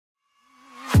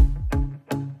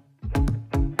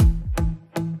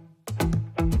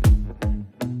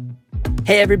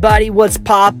Hey everybody, what's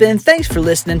poppin'? Thanks for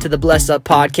listening to the Bless Up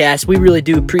Podcast. We really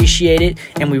do appreciate it,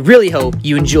 and we really hope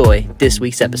you enjoy this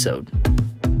week's episode.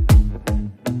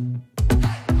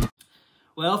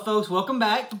 Well, folks, welcome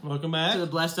back. Welcome back to the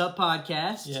Bless Up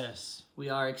Podcast. Yes, we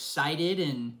are excited,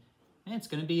 and man, it's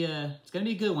gonna be a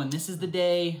good one. This is the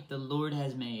day the Lord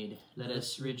has made. Let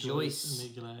us rejoice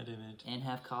and be glad in it, and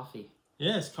have coffee.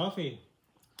 Yes, coffee.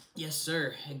 Yes,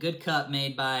 sir. A good cup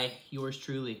made by yours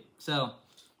truly. So,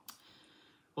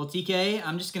 well, TK,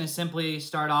 I'm just going to simply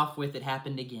start off with it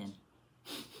happened again.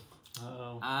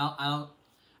 Uh-oh.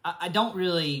 I don't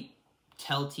really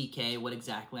tell TK what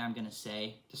exactly I'm going to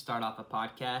say to start off a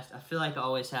podcast. I feel like I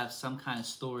always have some kind of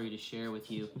story to share with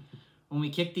you when we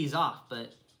kick these off.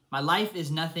 But my life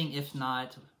is nothing if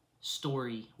not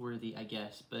story-worthy, I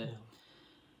guess. But yeah.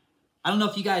 I don't know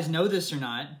if you guys know this or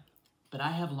not, but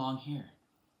I have long hair.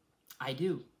 I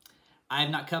do. I have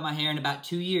not cut my hair in about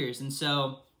 2 years, and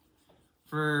so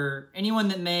for anyone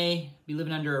that may be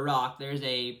living under a rock, there's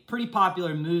a pretty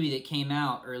popular movie that came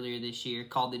out earlier this year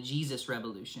called The Jesus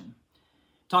Revolution.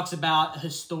 It talks about a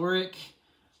historic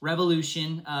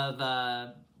revolution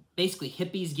of basically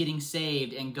hippies getting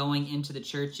saved and going into the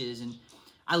churches. And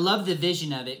I love the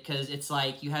vision of it because it's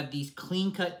like you have these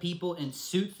clean-cut people in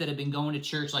suits that have been going to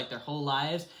church like their whole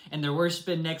lives, and they're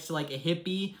worshiping next to like a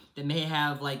hippie that may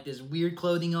have like this weird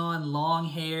clothing on, long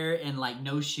hair, and like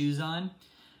no shoes on.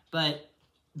 But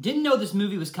didn't know this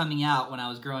movie was coming out when I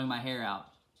was growing my hair out.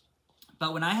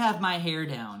 But when I have my hair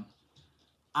down,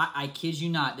 I kid you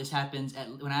not, this happens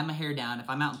when I have my hair down, if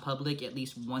I'm out in public at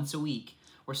least once a week,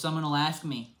 where someone will ask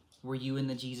me, were you in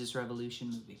the Jesus Revolution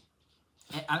movie?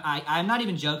 I'm not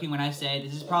even joking when I say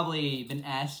this has probably been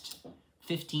asked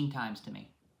 15 times to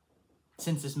me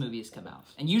since this movie has come out.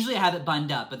 And usually I have it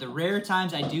bunded up, but the rare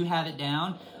times I do have it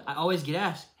down, I always get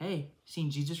asked, hey,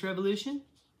 seen Jesus Revolution?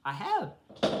 I have.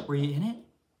 Were you in it?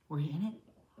 Were you in it?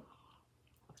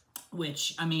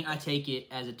 Which, I mean, I take it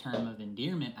as a term of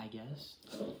endearment, I guess.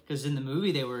 Because in the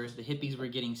movie, the hippies were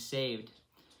getting saved.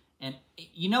 And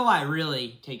you know why I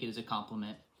really take it as a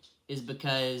compliment is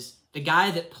because the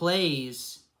guy that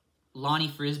plays Lonnie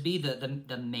Frisbee,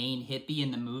 the main hippie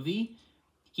in the movie,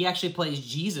 he actually plays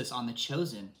Jesus on The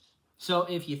Chosen. So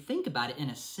if you think about it, in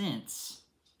a sense,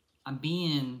 I'm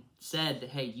being said that,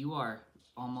 hey, you're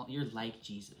like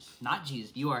Jesus. Not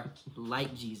Jesus. You are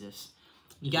like Jesus.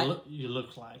 You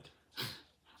look like.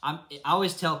 I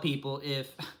always tell people,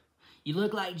 if you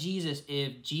look like Jesus,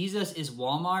 if Jesus is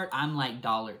Walmart, I'm like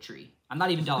Dollar Tree. I'm not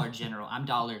even Dollar General. I'm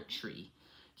Dollar Tree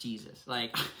Jesus.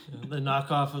 Like the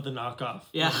knockoff of the knockoff.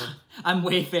 Yeah. I'm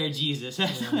Wayfair Jesus.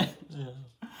 Yeah.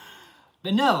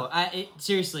 But no,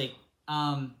 seriously,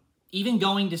 even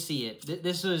going to see it,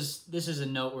 this is a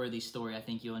noteworthy story I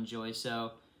think you'll enjoy.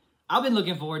 So I've been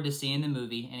looking forward to seeing the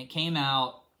movie, and it came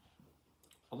out,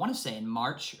 I want to say in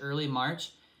March, early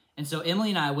March. And so Emily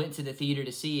and I went to the theater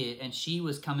to see it, and she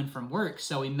was coming from work,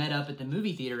 so we met up at the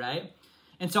movie theater, right?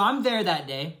 And so I'm there that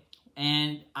day,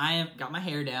 and I got my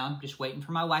hair down, just waiting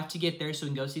for my wife to get there so we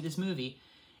can go see this movie.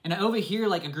 And I overhear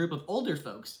like a group of older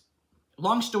folks.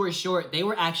 Long story short, they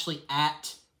were actually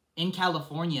in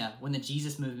California when the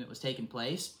Jesus movement was taking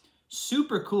place.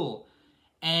 Super cool.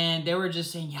 And they were just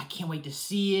saying, yeah, I can't wait to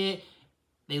see it.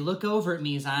 They look over at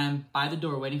me as I'm by the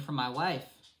door waiting for my wife.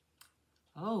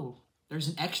 Oh, there's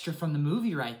an extra from the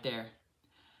movie right there.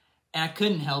 And I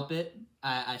couldn't help it.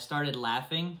 I started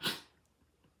laughing.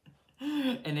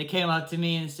 And they came up to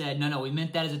me and said, no, we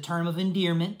meant that as a term of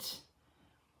endearment.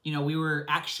 You know, we were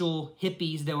actual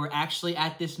hippies that were actually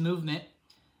at this movement.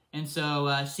 And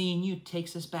so seeing you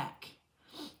takes us back.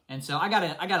 And so I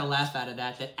gotta laugh out of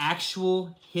that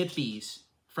actual hippies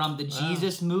from the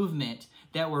Jesus movement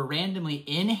that were randomly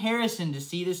in Harrison to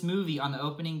see this movie on the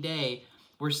opening day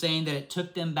were saying that it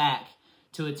took them back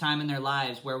to a time in their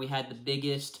lives where we had the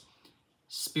biggest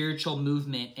spiritual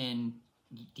movement in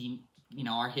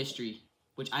our history,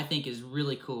 which I think is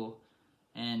really cool.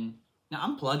 And now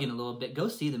I'm plugging a little bit. Go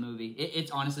see the movie.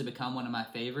 It's honestly become one of my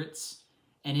favorites,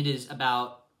 and it is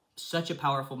about such a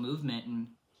powerful movement. And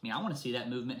I mean, I want to see that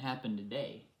movement happen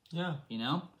today. Yeah. You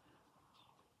know?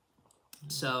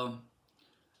 So,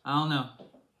 I don't know.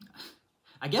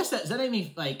 I guess does that make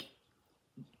me, like,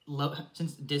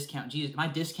 since discount, Jesus, am I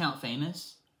discount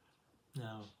famous?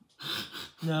 No.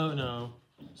 No.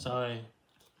 Sorry.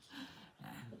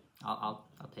 I'll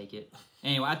take it.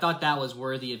 Anyway, I thought that was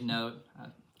worthy of note.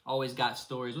 I've always got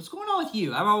stories. What's going on with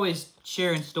you? I'm always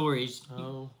sharing stories.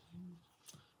 Oh,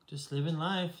 just living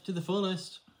life to the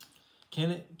fullest.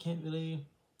 Can't really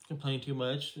complain too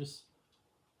much.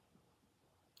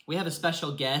 We have a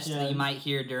special guest that you might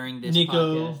hear during this Nico,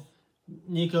 podcast.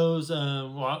 Nico's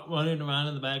running around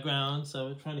in the background, so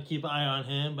we're trying to keep an eye on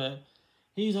him, but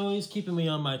he's always keeping me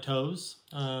on my toes.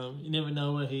 You never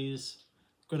know what he's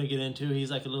going to get into.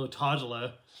 He's like a little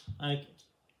toddler. Like,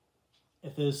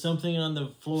 if there's something on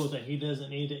the floor that he doesn't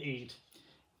need to eat,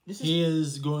 he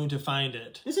is going to find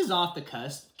it. This is off the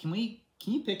cusp. Can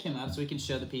you pick him up so we can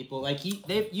show the people? Like,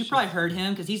 you probably heard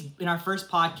him because he's in our first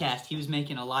podcast. He was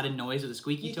making a lot of noise with a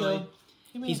squeaky toy.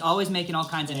 He's always making all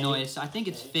kinds of noise, so I think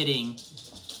it's fitting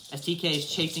as TK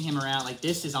is chasing him around. Like,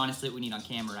 this is honestly what we need on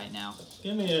camera right now.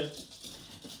 Come here,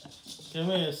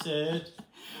 Sid.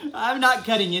 I'm not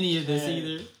cutting any of this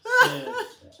either. Sid.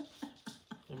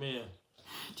 Come here.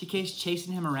 TK's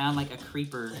chasing him around like a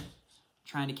creeper,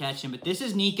 trying to catch him. But this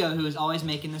is Nico, who is always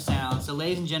making the sound. So,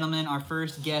 ladies and gentlemen, our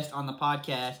first guest on the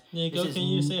podcast. Nico, can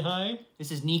you say hi? This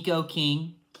is Nico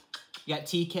King. You got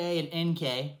TK and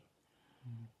NK.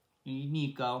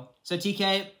 Nico. So,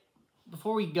 TK,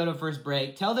 before we go to first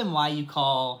break, tell them why you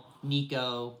call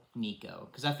Nico Nico.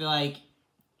 Because I feel like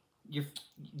the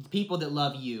people that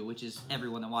love you, which is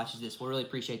everyone that watches this, will really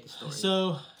appreciate the story.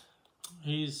 So,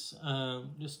 he's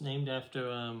just named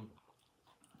after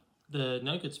the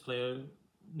Nuggets player,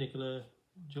 Nikola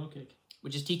Jokic.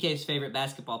 Which is TK's favorite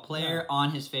basketball player on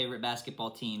his favorite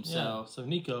basketball team. So, so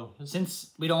Nico.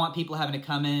 Since we don't want people having to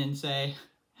come in and say,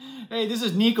 hey, this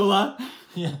is Nikola.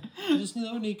 Yeah, just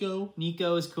know Nico.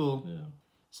 Nico is cool. Yeah.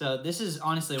 So this is,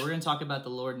 honestly, we're going to talk about the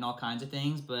Lord and all kinds of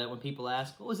things, but when people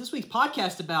ask, what was this week's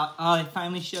podcast about? Oh, they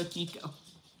finally showed Nico.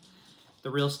 The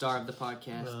real star of the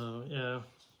podcast. Oh, yeah.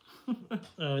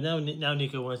 Now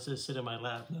Nico wants to sit in my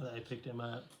lap now that I picked him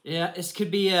up. Yeah, this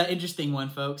could be an interesting one,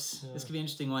 folks. Yeah. This could be an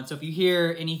interesting one. So if you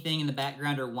hear anything in the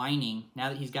background or whining, now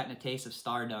that he's gotten a taste of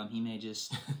stardom, he may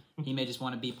just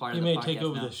want to be part of the podcast. He may take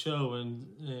over the show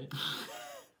and...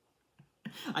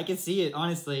 I can see it,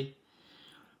 honestly.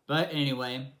 But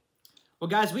anyway, well,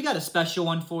 guys, we got a special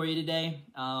one for you today.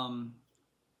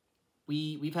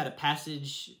 We've had a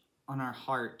passage on our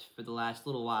heart for the last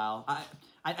little while.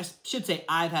 I should say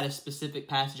I've had a specific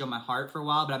passage on my heart for a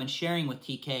while, but I've been sharing with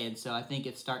TK, and so I think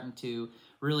it's starting to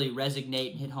really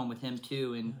resonate and hit home with him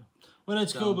too. And well,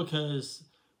 it's cool because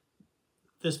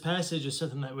this passage is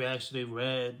something that we actually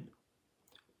read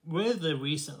really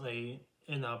recently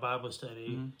in our Bible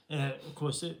study, and of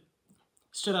course it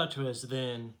stood out to us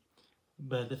then.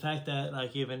 But the fact that,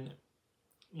 like, even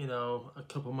a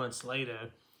couple months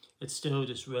later, it's still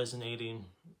just resonating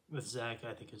with Zach,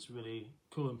 I think is really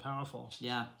cool and powerful.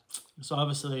 Yeah. So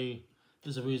obviously,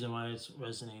 there's a reason why it's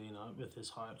resonating with his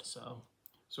heart. So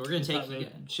we're gonna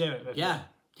share it.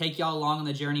 Take y'all along on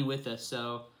the journey with us.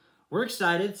 So we're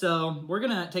excited. So we're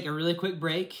gonna take a really quick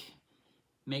break.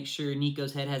 Make sure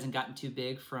Nico's head hasn't gotten too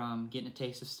big from getting a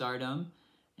taste of stardom,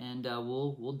 and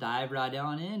we'll dive right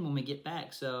on in when we get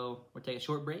back. So we'll take a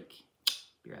short break.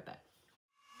 Be right back.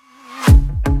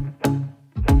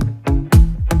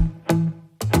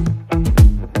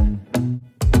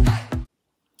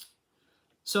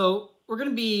 So we're going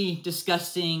to be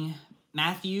discussing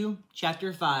Matthew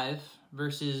chapter 5,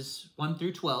 verses 1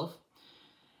 through 12.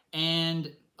 And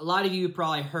a lot of you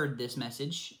probably heard this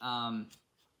message.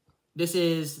 This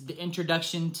is the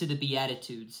introduction to the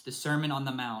Beatitudes, the Sermon on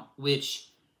the Mount, which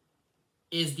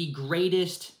is the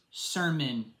greatest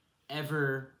sermon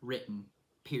ever written,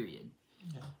 period.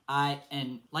 Yeah.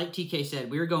 And like TK said,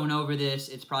 we were going over this.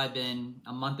 It's probably been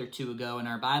a month or two ago in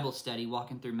our Bible study,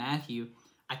 walking through Matthew.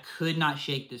 I could not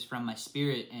shake this from my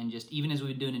spirit, and just even as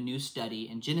we've been doing a new study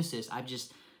in Genesis, I've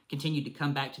just continued to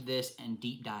come back to this and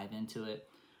deep dive into it.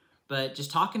 But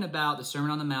just talking about the Sermon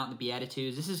on the Mount, the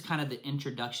Beatitudes, this is kind of the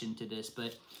introduction to this.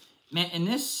 But man, in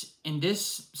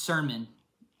this sermon,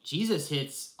 Jesus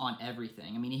hits on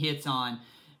everything. I mean, he hits on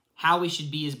how we should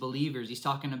be as believers. He's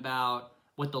talking about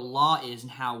what the law is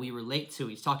and how we relate to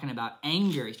it. He's talking about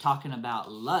anger. He's talking about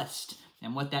lust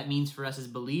and what that means for us as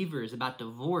believers, about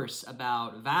divorce,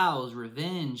 about vows,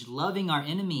 revenge, loving our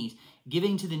enemies,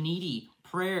 giving to the needy,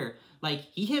 prayer. Like,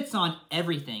 he hits on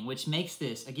everything, which makes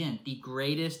this, again, the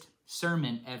greatest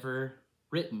sermon ever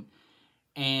written.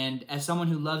 And as someone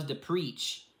who loves to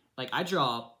preach, like, I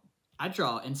draw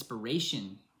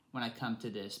inspiration when I come to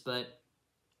this. But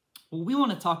what we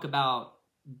want to talk about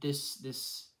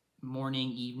this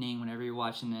morning, evening, whenever you're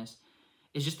watching this,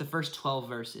 is just the first 12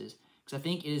 verses. Because I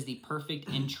think it is the perfect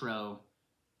intro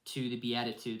to the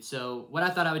Beatitudes. So what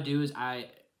I thought I would do is I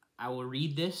will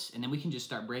read this, and then we can just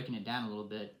start breaking it down a little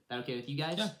bit. Is that okay with you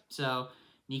guys? Yeah. So,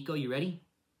 Nico, you ready?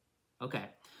 Okay.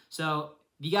 So,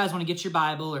 if you guys want to get your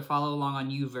Bible or follow along on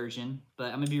YouVersion, but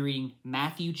I'm going to be reading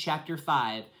Matthew chapter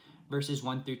 5, verses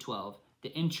 1 through 12.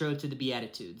 The intro to the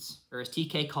Beatitudes, or as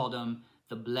TK called them,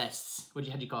 the blessed.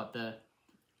 How'd you call it?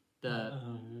 The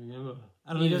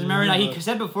I don't he even doesn't remember. He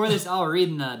said before this,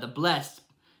 reading the blessed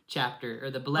chapter,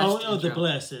 or the blessed. Oh, the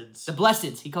blesseds. The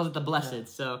blesseds. He calls it the blesseds. Yeah.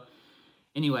 So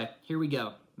anyway, here we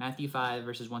go. Matthew 5,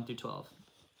 verses 1 through 12.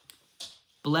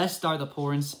 Blessed are the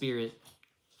poor in spirit,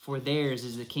 for theirs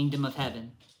is the kingdom of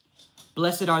heaven.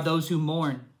 Blessed are those who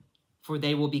mourn, for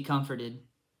they will be comforted.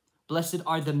 Blessed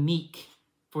are the meek,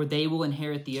 for they will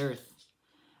inherit the earth.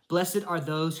 Blessed are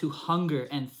those who hunger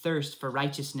and thirst for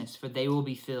righteousness, for they will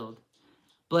be filled.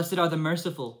 Blessed are the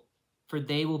merciful, for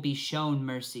they will be shown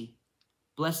mercy.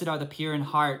 Blessed are the pure in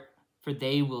heart, for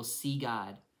they will see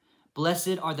God.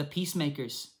 Blessed are the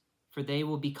peacemakers, for they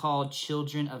will be called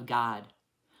children of God.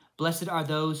 Blessed are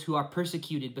those who are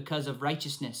persecuted because of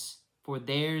righteousness, for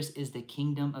theirs is the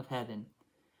kingdom of heaven.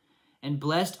 And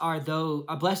blessed are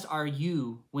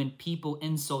you when people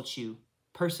insult you,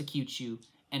 persecute you,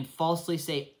 and falsely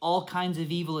say all kinds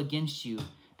of evil against you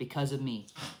because of me.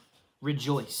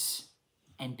 Rejoice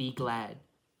and be glad,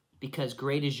 because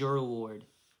great is your reward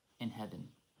in heaven.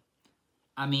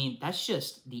 I mean, that's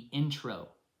just the intro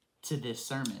to this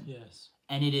sermon. Yes.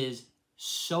 And it is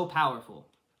so powerful.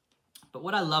 But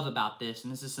what I love about this,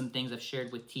 and this is some things I've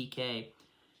shared with TK,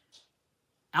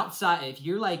 outside, if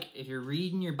you're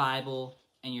reading your Bible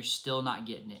and you're still not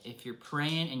getting it, if you're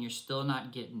praying and you're still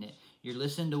not getting it, you're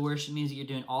listening to worship music, you're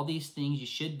doing all these things you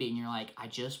should be, and you're like, I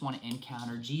just want to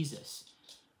encounter Jesus.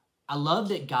 I love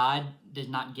that God does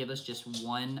not give us just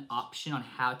one option on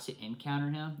how to encounter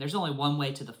him. There's only one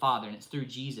way to the Father, and it's through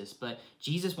Jesus. But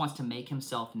Jesus wants to make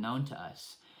himself known to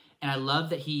us. And I love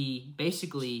that he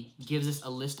basically gives us a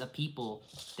list of people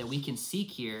that we can seek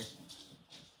here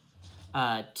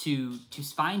to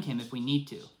find him if we need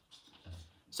to.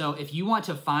 So if you want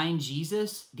to find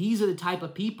Jesus, these are the type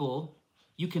of people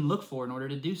you can look for in order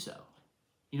to do so.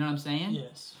 You know what I'm saying?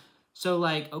 Yes. So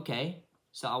like, okay,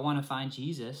 so I want to find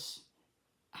Jesus.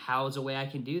 How is a way I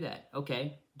can do that?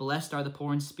 Okay, blessed are the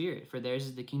poor in spirit, for theirs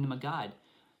is the kingdom of God.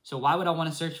 So why would I want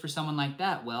to search for someone like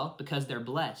that? Well, because they're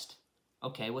blessed.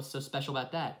 Okay, what's so special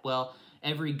about that? Well,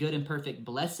 every good and perfect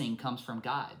blessing comes from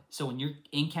God. So when you're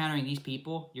encountering these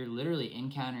people, you're literally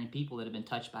encountering people that have been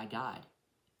touched by God,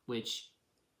 which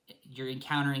you're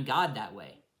encountering God that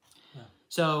way. Yeah.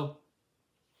 So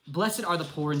blessed are the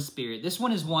poor in spirit. This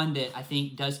one is one that I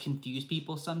think does confuse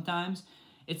people sometimes.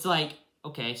 It's like,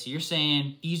 okay, so you're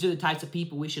saying these are the types of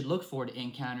people we should look for to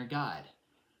encounter God.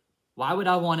 Why would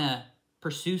I want to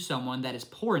pursue someone that is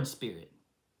poor in spirit?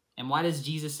 And why does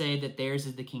Jesus say that theirs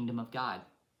is the kingdom of God?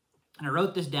 And I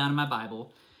wrote this down in my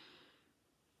Bible.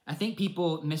 I think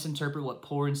people misinterpret what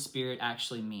poor in spirit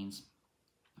actually means.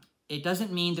 It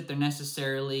doesn't mean that they're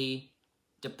necessarily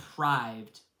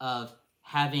deprived of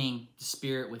having the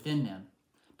Spirit within them.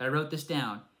 But I wrote this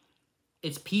down.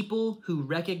 It's people who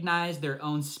recognize their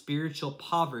own spiritual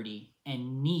poverty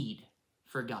and need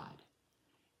for God.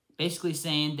 Basically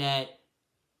saying that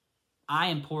I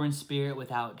am poor in spirit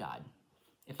without God.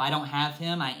 If I don't have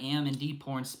him, I am indeed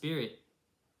poor in spirit.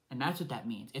 And that's what that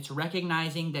means. It's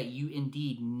recognizing that you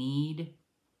indeed need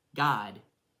God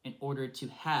in order to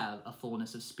have a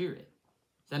fullness of spirit.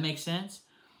 Does that make sense?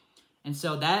 And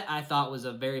so that I thought was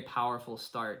a very powerful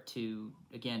start to,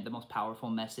 again, the most powerful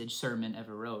message sermon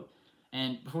ever wrote.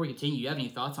 And before we continue, you have any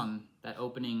thoughts on that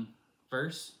opening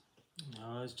verse?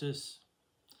 No, it's just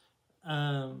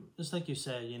like you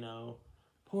said, you know,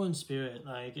 poor in spirit,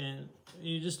 like, and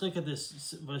you just look at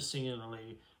this verse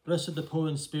singularly. Blessed are the poor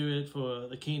in spirit, for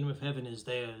the kingdom of heaven is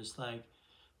theirs. Like,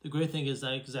 the great thing is,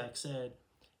 like Zach said,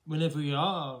 whenever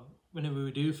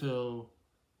we do feel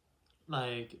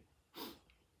like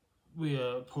we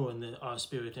are poor in our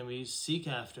spirit and we seek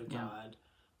after God,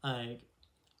 like,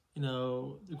 you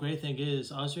know, the great thing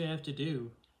is, all we have to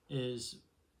do is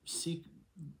seek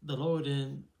the Lord,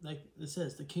 and like it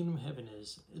says, the kingdom of heaven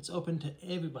it's open to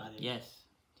everybody. Yes.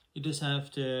 You just have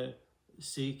to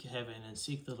seek heaven and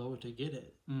seek the Lord to get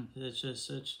it. It's just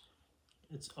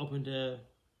it's open to,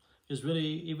 because really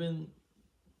even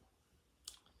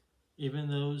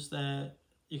those that,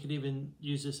 you could even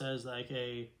use this as like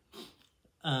a,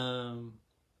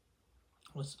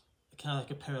 what's kind of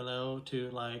like a parallel to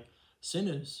like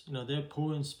sinners. You know, they're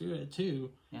poor in spirit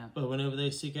too. Yeah. But whenever they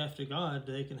seek after God,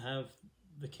 they can have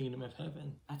the kingdom of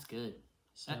heaven. That's good.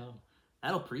 So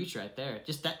that'll preach right there.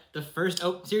 Just that the first.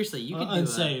 Oh, seriously, you can do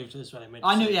unsaved is what I meant.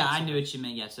 I knew. Yeah, I knew what you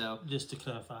meant. Yeah. So just to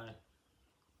clarify,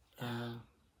 I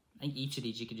think each of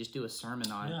these you could just do a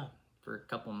sermon on for a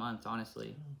couple months,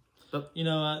 honestly. But you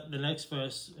know, the next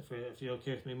verse, if you're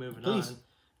okay with me moving Please. on,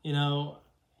 you know,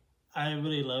 I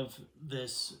really love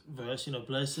this verse. You know,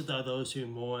 blessed are those who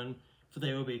mourn, for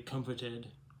they will be comforted.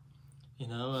 You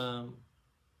know,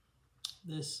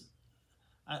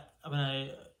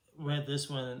 read this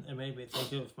one, it made me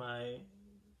think of my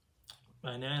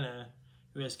nana,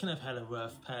 who has kind of had a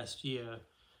rough past year.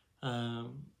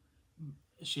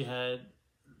 She had,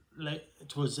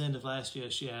 towards the end of last year,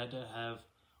 she had to have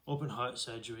open heart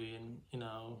surgery, and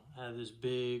had this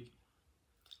big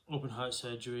open heart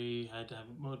surgery, had to have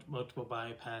multiple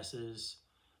bypasses,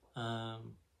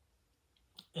 and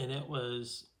it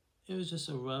was just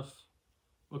a rough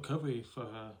recovery for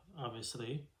her,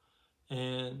 obviously.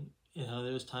 And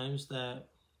there was times that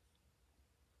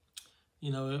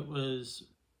it was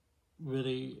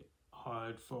really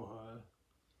hard for her,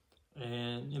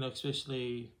 and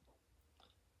especially,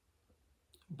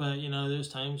 but there's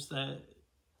times that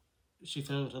she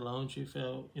felt alone, she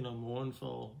felt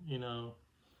mournful,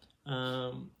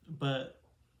 but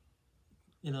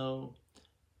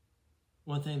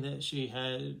one thing that she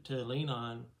had to lean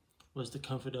on was the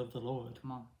comfort of the Lord.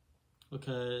 Come on.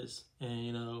 Because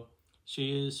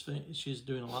she's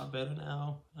doing a lot better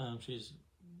now. She's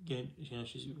getting,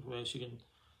 she's where she can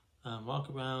walk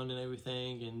around and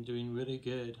everything, and doing really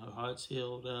good. Her heart's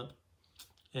healed up,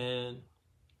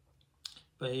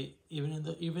 but even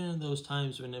in those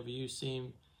times whenever you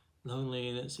seem lonely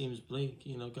and it seems bleak,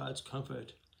 God's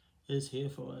comfort is here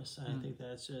for us. I think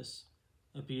that's just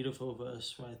a beautiful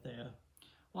verse right there.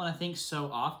 Well, I think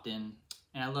so often,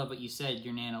 and I love what you said,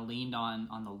 your Nana leaned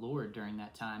on the Lord during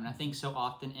that time. And I think so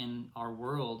often in our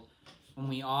world, when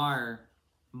we are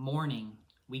mourning,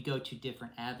 we go to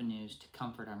different avenues to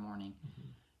comfort our mourning. Mm-hmm.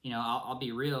 I'll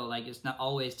be real, like, it's not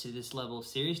always to this level of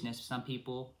seriousness. Some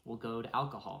people will go to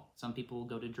alcohol. Some people will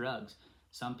go to drugs.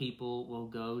 Some people will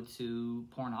go to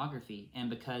pornography, and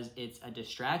because it's a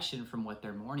distraction from what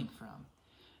they're mourning from.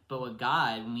 But with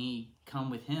God, when we come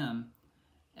with Him,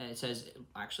 it says,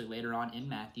 actually later on in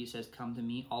Matthew, says, "Come to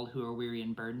me, all who are weary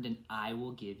and burdened, and I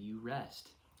will give you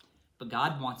rest." But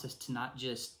God wants us to not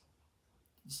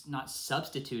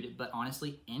substitute it, but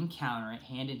honestly encounter it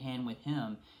hand in hand with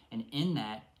Him. And in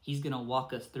that, He's going to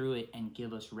walk us through it and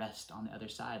give us rest on the other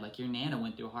side. Like your Nana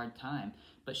went through a hard time,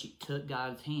 but she took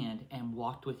God's hand and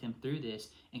walked with Him through this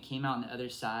and came out on the other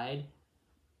side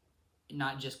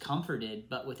not just comforted,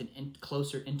 but with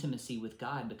closer intimacy with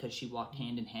God, because she walked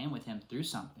hand in hand with Him through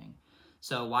something.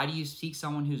 So why do you seek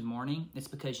someone who's mourning? It's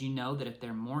because you know that if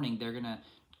they're mourning, they're going to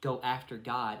go after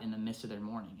God in the midst of their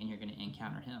mourning, and you're going to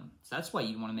encounter Him. So that's why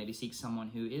you want to maybe seek someone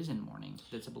who is in mourning,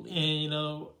 that's a believer. And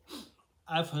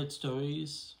I've heard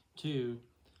stories too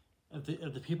of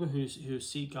the people who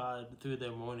seek God through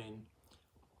their mourning.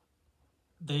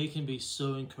 They can be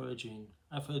so encouraging.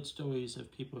 I've heard stories of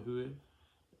people who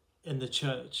in the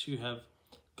church who have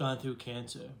gone through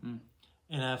cancer.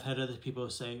 And I've had other people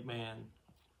say, man,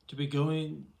 to be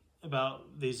going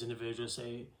about these individuals,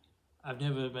 say, I've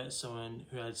never met someone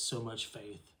who had so much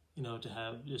faith, to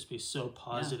have just be so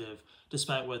positive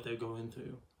despite what they're going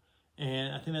through.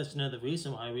 And I think that's another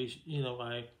reason why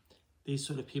why these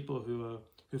sort of people who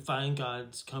find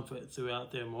God's comfort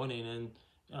throughout their mourning and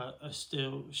are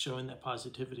still showing that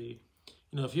positivity.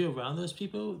 If you're around those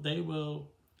people, they will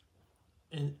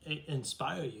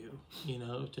inspire you,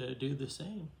 to do the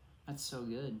same. That's so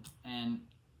good. And,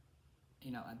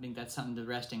 I think that's something to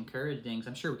rest encouraged in, because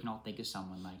I'm sure we can all think of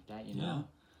someone like that,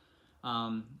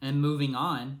 And moving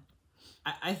on,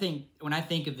 I think when I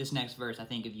think of this next verse, I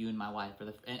think of you and my wife,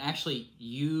 and actually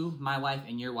you, my wife,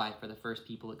 and your wife are the first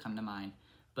people that come to mind.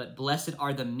 But blessed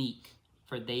are the meek,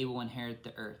 for they will inherit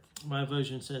the earth. My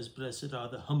version says, blessed are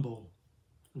the humble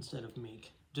instead of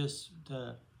meek. Just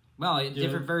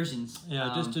different versions.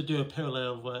 Yeah, just to do a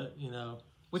parallel of what,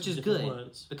 which is good.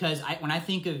 Words. Because when I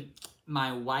think of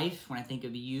my wife, when I think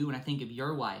of you, when I think of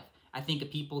your wife, I think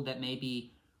of people that may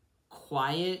be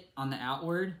quiet on the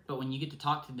outward, but when you get to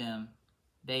talk to them,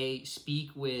 they speak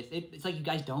with, it's like you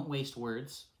guys don't waste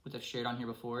words, which I've shared on here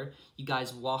before. You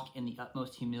guys walk in the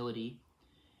utmost humility.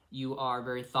 You are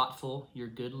very thoughtful. You're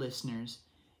good listeners.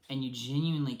 And you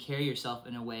genuinely carry yourself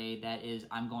in a way that is,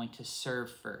 I'm going to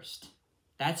serve first.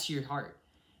 That's your heart.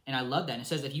 And I love that. And it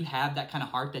says if you have that kind of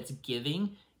heart that's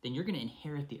giving, then you're going to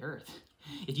inherit the earth.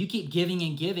 If you keep giving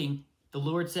and giving, the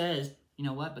Lord says, you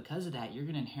know what? Because of that, you're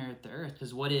going to inherit the earth.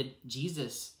 Because what did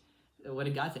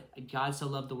God say? God so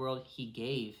loved the world, He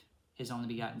gave His only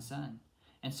begotten Son.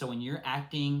 And so when you're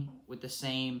acting with the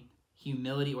same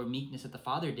humility or meekness that the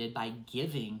Father did by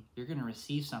giving, you're going to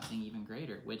receive something even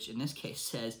greater, which in this case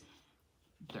says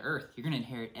the earth. You're going to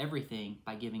inherit everything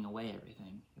by giving away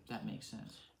everything, if that makes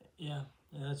sense. Yeah,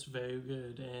 that's very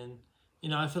good.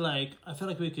 And I feel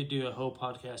like we could do a whole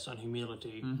podcast on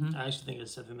humility. Mm-hmm. I actually think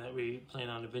it's something that we plan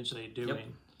on eventually doing. Yep.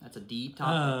 That's a deep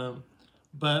topic.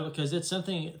 But because it's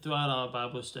something throughout our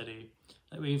Bible study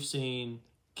that we've seen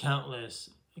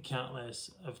countless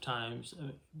countless of times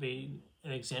being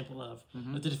an example of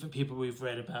the different people we've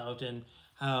read about and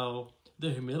how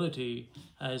their humility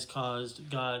has caused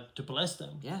God to bless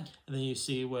them. Yeah. And then you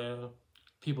see where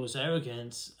people's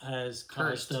arrogance has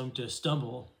caused them to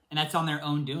stumble. And that's on their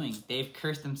own doing. They've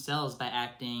cursed themselves by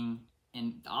acting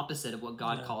in the opposite of what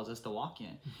God calls us to walk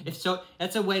in. If so,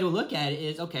 that's a way to look at it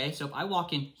is, okay, so if I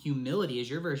walk in humility, as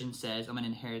your version says, I'm going to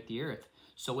inherit the earth.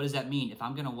 So what does that mean? If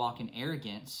I'm going to walk in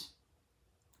arrogance,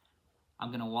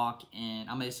 I'm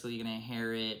basically going to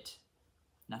inherit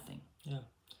nothing. Yeah.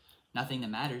 Nothing that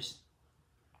matters.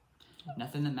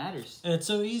 Nothing that matters. And it's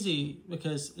so easy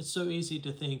because it's so easy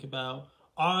to think about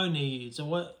our needs and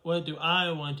what do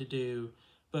I want to do,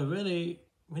 but really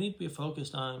we need to be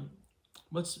focused on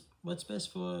what's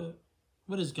best for,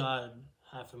 what does God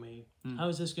have for me? How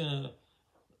is this going to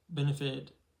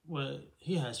benefit what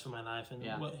He has for my life and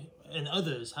and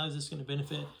others? How is this going to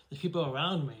benefit the people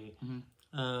around me?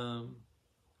 So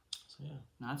yeah,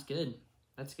 no, that's good.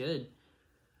 That's good.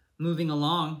 Moving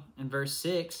along in verse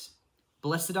 6,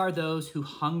 blessed are those who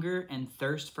hunger and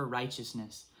thirst for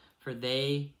righteousness, for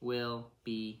they will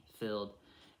be filled.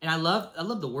 And I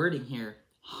love the wording here,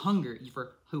 hunger,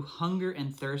 who hunger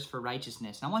and thirst for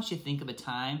righteousness. And I want you to think of a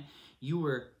time you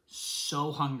were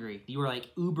so hungry. You were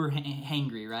like uber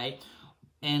hangry, right?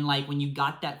 And like when you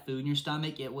got that food in your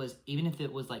stomach, it was, even if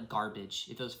it was like garbage,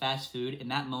 if it was fast food, in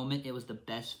that moment, it was the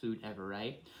best food ever,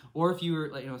 right? Or if you were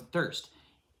like, thirst.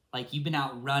 Like you've been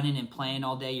out running and playing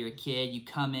all day, you're a kid, you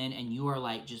come in and you are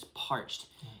like just parched.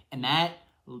 And that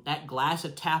glass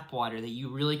of tap water that you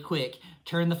really quick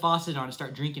turn the faucet on and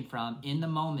start drinking from, in the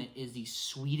moment is the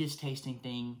sweetest tasting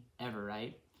thing ever,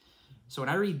 right? So when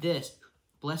I read this,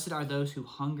 blessed are those who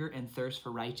hunger and thirst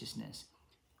for righteousness.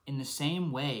 In the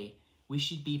same way, we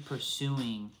should be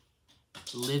pursuing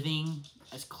living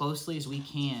as closely as we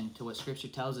can to what Scripture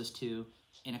tells us to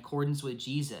in accordance with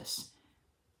Jesus,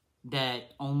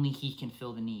 that only He can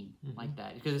fill the need like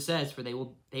that. Because it says, for they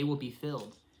will be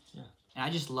filled. Yeah. And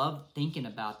I just love thinking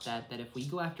about that if we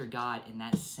go after God in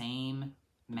that same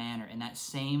manner, in that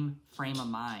same frame of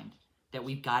mind, that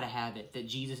we've got to have it, that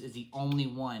Jesus is the only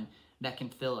one that can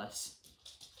fill us.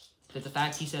 That the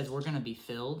fact He says we're going to be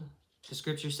filled, because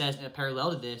Scripture says, in a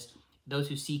parallel to this, those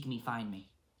who seek me find me.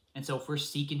 And so if we're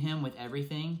seeking Him with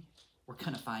everything, we're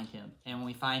going to find Him. And when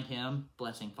we find Him,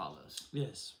 blessing follows.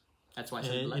 Yes. That's why I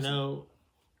said blessing. You know,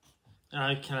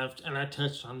 I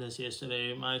touched on this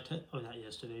yesterday,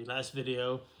 last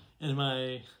video, in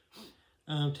my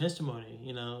testimony.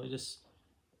 You know, just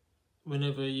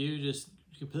whenever you just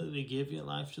completely give your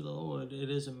life to the Lord, it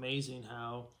is amazing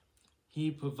how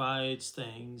He provides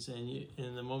things, and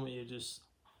in the moment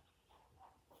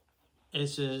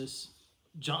it's just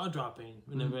jaw-dropping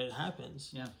whenever it happens.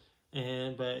 Yeah.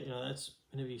 But that's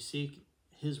whenever you seek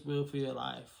His will for your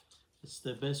life. It's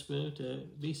the best will to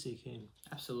be seeking.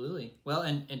 Absolutely. Well,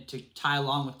 and to tie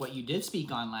along with what you did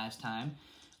speak on last time,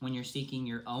 when you're seeking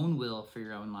your own will for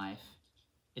your own life,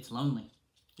 it's lonely.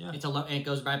 Yeah. And it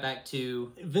goes right back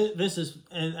to... This is,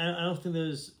 and I don't think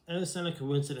it's not a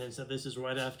coincidence that this is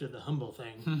right after the humble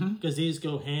thing. Because these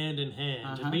go hand in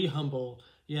hand. To be humble,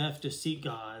 you have to seek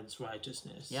God's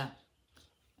righteousness. Yeah.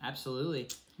 Absolutely.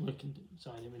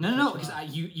 Sorry, I didn't mean No,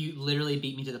 because you literally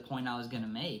beat me to the point I was going to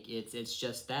make. It's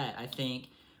just that. I think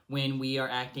when we are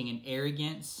acting in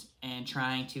arrogance and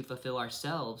trying to fulfill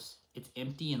ourselves, it's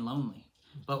empty and lonely.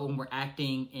 But when we're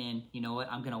acting in, you know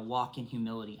what, I'm going to walk in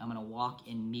humility. I'm going to walk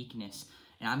in meekness.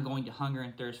 And I'm going to hunger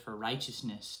and thirst for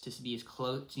righteousness, to be as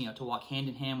close, to walk hand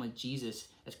in hand with Jesus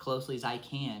as closely as I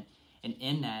can. And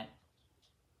in that,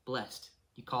 blessed.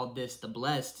 You called this the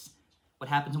blessed. What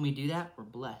happens when we do that? We're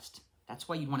blessed. That's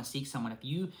why you'd want to seek someone.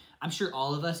 I'm sure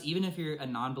all of us, even if you're a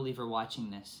non-believer watching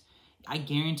this, I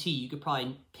guarantee you could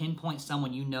probably pinpoint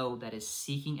someone you know that is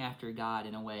seeking after God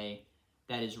in a way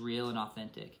that is real and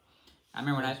authentic. I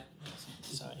remember when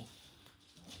Sorry.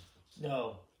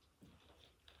 No.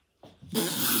 You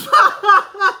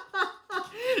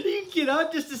get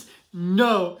up just as...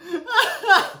 No.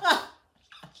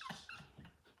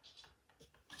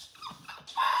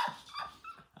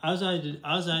 All I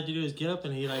had to do is get up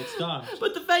and he stopped.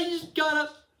 But the fact you just got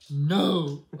up...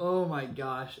 No. Oh my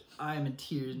gosh. I am in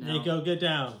tears now. There you go. Get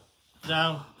down.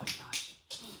 Down. Oh my gosh.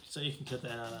 So you can cut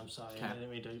that out. I'm sorry. Okay. I didn't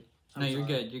mean to. No, you're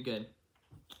good. You're good.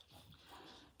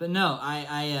 But no,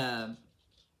 I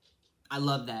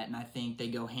love that, and I think they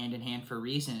go hand in hand for a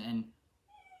reason. And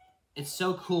it's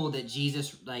so cool that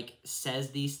Jesus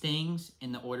says these things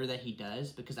in the order that He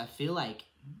does, because I feel like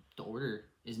the order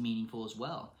is meaningful as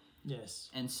well. Yes.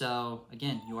 And so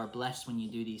again, you are blessed when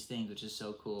you do these things, which is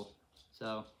so cool.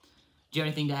 So, do you have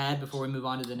anything to add before we move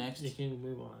on to the next? You can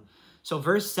move on. So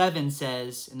verse 7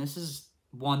 says, and this is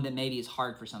one that maybe is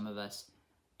hard for some of us,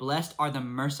 blessed are the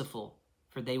merciful,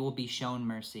 for they will be shown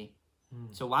mercy.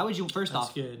 So why would you, first That's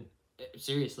off, good.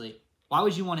 Seriously, why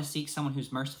would you want to seek someone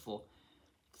who's merciful?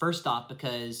 First off,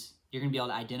 because you're going to be able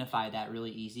to identify that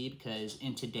really easy, because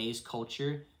in today's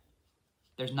culture,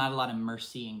 there's not a lot of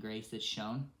mercy and grace that's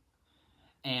shown.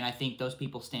 And I think those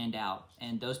people stand out.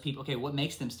 And those people, okay, what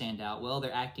makes them stand out? Well,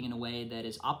 they're acting in a way that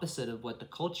is opposite of what the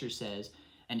culture says.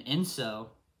 And in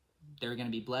so, they're going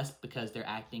to be blessed because they're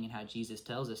acting in how Jesus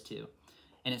tells us to.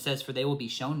 And it says, for they will be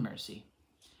shown mercy.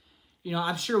 You know,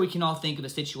 I'm sure we can all think of a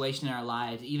situation in our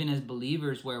lives, even as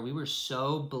believers, where we were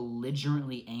so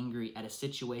belligerently angry at a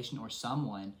situation or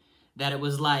someone that it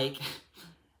was like,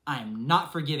 I'm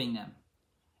not forgiving them.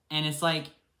 And it's like,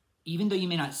 even though you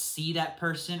may not see that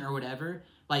person or whatever,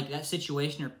 like that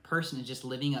situation or person is just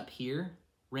living up here,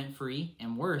 rent-free,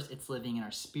 and worse, it's living in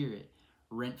our spirit,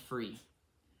 rent-free.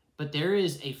 But there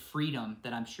is a freedom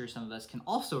that I'm sure some of us can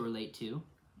also relate to,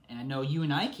 and I know you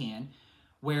and I can,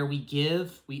 where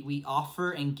we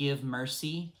offer and give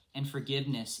mercy and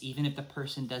forgiveness, even if the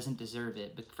person doesn't deserve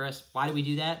it. But for us, why do we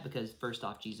do that? Because first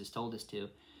off, Jesus told us to.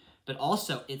 But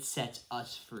also, it sets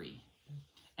us free.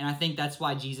 And I think that's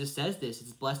why Jesus says this.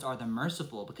 It's blessed are the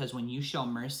merciful, because when you show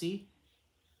mercy,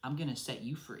 I'm going to set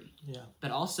you free. Yeah. But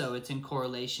also, it's in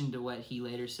correlation to what he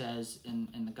later says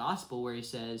in the gospel, where he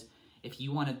says, if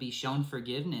you want to be shown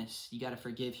forgiveness, you got to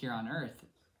forgive here on earth.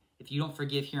 If you don't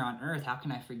forgive here on earth, how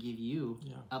can I forgive you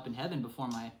up in heaven before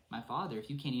my Father if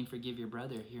you can't even forgive your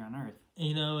brother here on earth?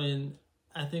 You know, and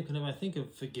I think whenever I think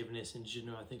of forgiveness in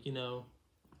general, I think, you know,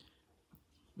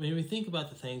 when we think about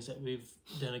the things that we've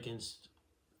done against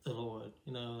the Lord,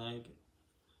 you know, like,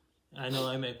 I know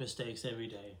I make mistakes every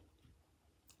day.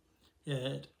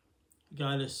 Yet,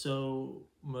 God is so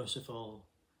merciful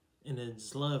in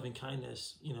His love and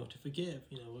kindness, you know, to forgive,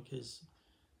 you know, because,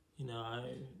 you know,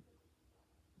 I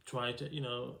try to, you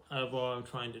know, overall I'm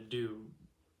trying to do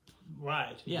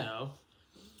right, you know.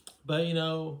 But, you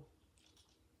know,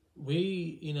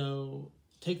 we, you know,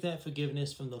 take that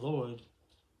forgiveness from the Lord,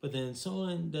 but then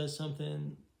someone does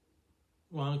something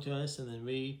wrong to us, and then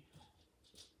we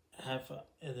have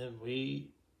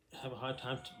a hard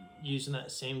time using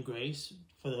that same grace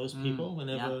for those people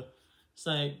whenever it's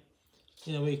like,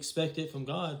 you know, we expect it from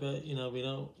God, but, you know, we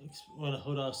don't want to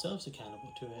hold ourselves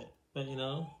accountable to it. But, you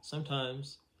know,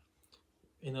 sometimes,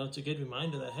 you know, it's a good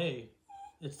reminder that, hey,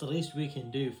 it's the least we can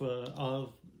do for all of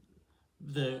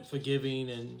the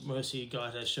forgiving and mercy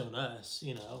God has shown us,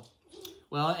 you know.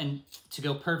 Well, and to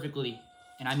go perfectly,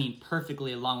 and I mean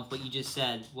perfectly along with what you just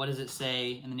said, what does it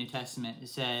say in the New Testament? It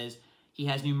says, He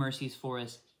has new mercies for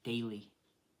us daily.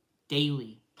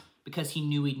 Daily. Because He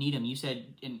knew we'd need them. You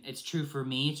said, and it's true for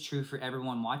me, it's true for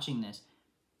everyone watching this,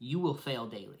 you will fail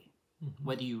daily. Mm-hmm.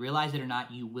 Whether you realize it or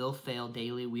not, you will fail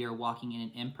daily. We are walking in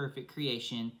an imperfect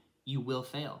creation. You will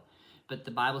fail. But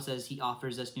the Bible says He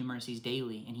offers us new mercies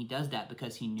daily, and He does that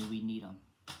because He knew we'd need them.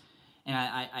 And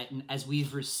I as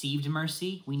we've received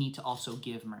mercy, we need to also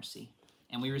give mercy.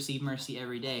 And we receive mercy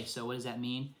every day. So what does that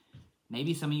mean?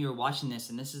 Maybe some of you are watching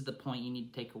this, and this is the point you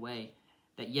need to take away.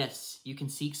 That yes, you can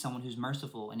seek someone who's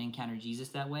merciful and encounter Jesus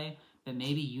that way, but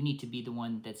maybe you need to be the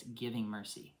one that's giving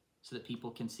mercy so that people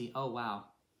can see, oh, wow,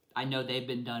 I know they've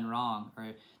been done wrong,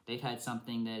 or they've had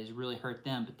something that has really hurt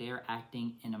them, but they are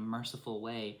acting in a merciful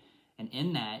way. And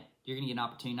in that, you're going to get an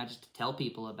opportunity not just to tell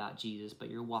people about Jesus, but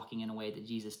you're walking in a way that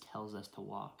Jesus tells us to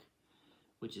walk,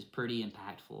 which is pretty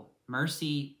impactful.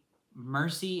 Mercy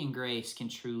and grace can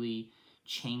truly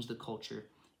change the culture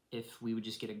if we would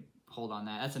just get a hold on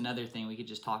that. That's another thing we could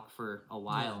just talk for a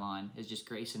while on, is just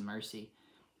grace and mercy.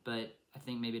 But I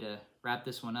think maybe to wrap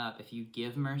this one up, if you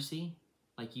give mercy,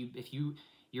 like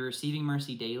you're receiving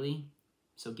mercy daily,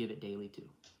 so give it daily too.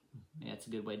 Mm-hmm. Yeah, that's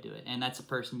a good way to do it. And that's a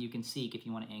person you can seek if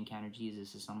you want to encounter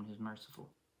Jesus as someone who's merciful.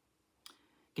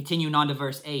 Continuing on to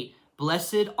verse 8,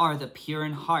 blessed are the pure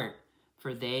in heart,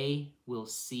 for they will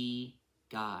see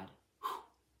God.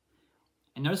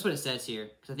 And notice what it says here,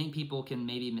 because I think people can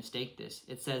maybe mistake this.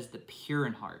 It says the pure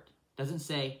in heart. It doesn't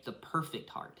say the perfect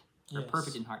heart or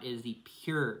perfect in heart. It is the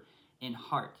pure in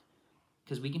heart.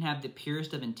 Because we can have the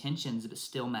purest of intentions but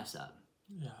still mess up.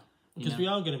 Yeah. Because we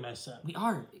are going to mess up. We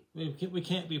are. We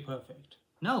can't be perfect.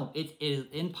 No, it is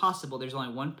impossible. There's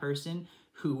only one person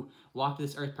who walked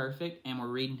this earth perfect, and we're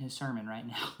reading his sermon right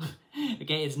now.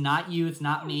 Okay, it's not you, it's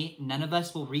not me. None of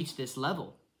us will reach this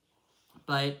level.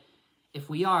 But if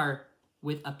we are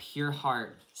with a pure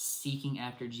heart, seeking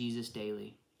after Jesus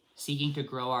daily, seeking to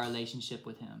grow our relationship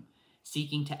with Him,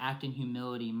 seeking to act in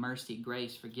humility, mercy,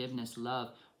 grace, forgiveness,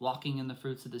 love, walking in the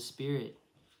fruits of the Spirit,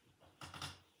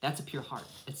 That's a pure heart.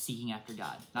 That's seeking after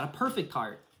God. Not a perfect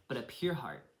heart, but a pure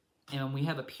heart. And when we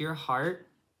have a pure heart,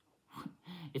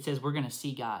 it says we're going to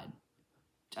see God,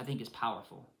 which I think is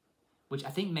powerful, which I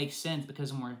think makes sense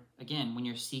because when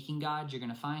you're seeking God, you're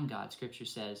going to find God, Scripture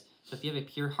says. So if you have a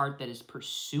pure heart that is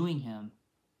pursuing him,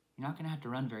 you're not going to have to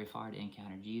run very far to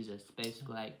encounter Jesus. It's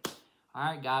basically like, all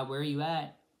right, God, where are you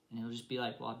at? And he'll just be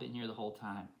like, well, I've been here the whole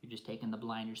time. You're just taking the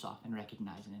blinders off and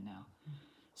recognizing it now.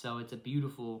 So it's a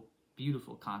beautiful,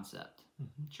 beautiful concept,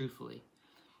 truthfully.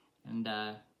 And,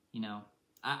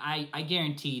 I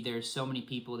guarantee there's so many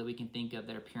people that we can think of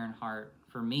that are pure in heart.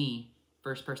 For me,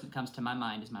 first person that comes to my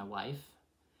mind is my wife.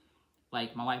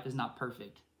 Like, my wife is not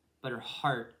perfect, but her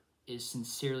heart is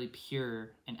sincerely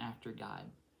pure and after God.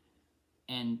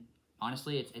 And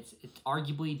honestly, it's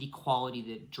arguably the quality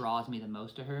that draws me the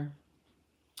most to her,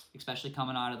 especially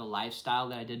coming out of the lifestyle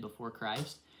that I did before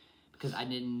Christ, because I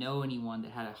didn't know anyone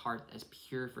that had a heart as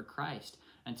pure for Christ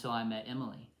until I met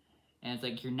Emily. And it's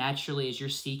like, as you're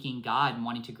seeking God and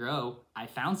wanting to grow, I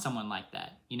found someone like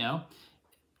that,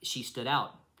 She stood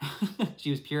out. She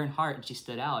was pure in heart, and she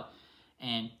stood out.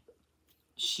 And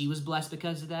she was blessed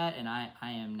because of that, and I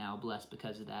am now blessed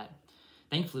because of that.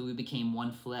 Thankfully, we became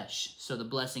one flesh. So the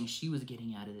blessing she was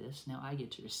getting out of this, now I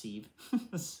get to receive.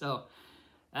 So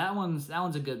that one's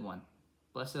a good one.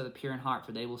 Blessed are the pure in heart,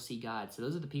 for they will see God. So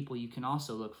those are the people you can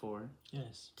also look for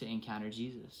to encounter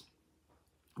Jesus.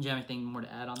 Do you have anything more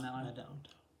to add on that one? I don't.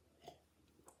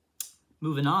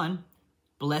 Moving on.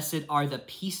 Blessed are the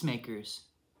peacemakers,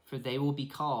 for they will be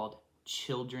called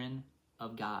children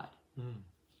of God.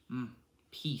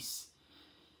 Peace.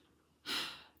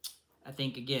 I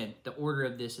think, again, the order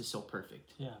of this is so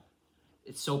perfect. Yeah.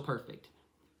 It's so perfect.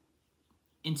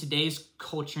 In today's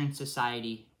culture and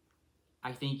society,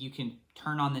 I think you can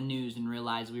turn on the news and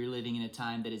realize we're living in a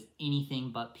time that is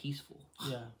anything but peaceful.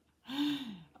 Yeah.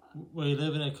 We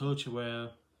live in a culture where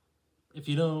if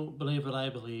you don't believe what I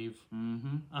believe,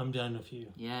 I'm done with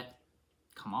you. Yeah.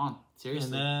 Come on.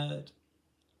 Seriously. And that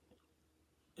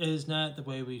is not the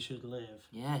way we should live.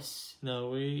 Yes.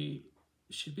 No, we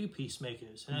should be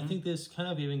peacemakers. And I think this kind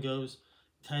of even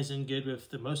ties in good with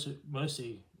the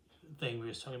mercy thing we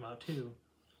were talking about too.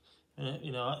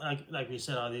 And, like we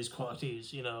said, all these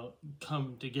qualities,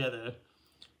 come together.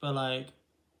 But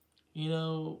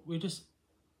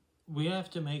we have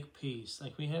to make peace.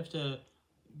 Like, we have to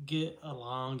get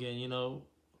along, and,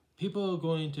 people are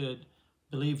going to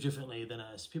believe differently than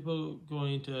us. People are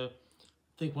going to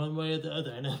think one way or the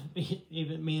other. And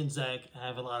even me and Zach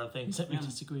have a lot of things that we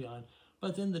disagree on. But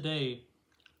at the end of the day,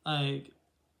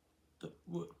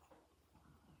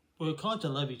 we're called to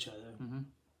love each other.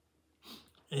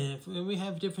 And if we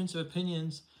have difference of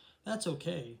opinions, that's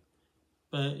okay.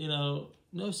 But,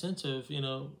 no sense of,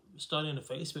 starting a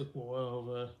Facebook war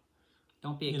over...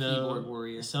 Don't be a keyboard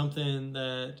warrior. Something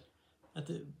that, at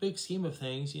the big scheme of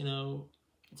things,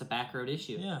 it's a backroad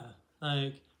issue. Yeah.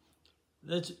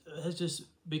 Let's just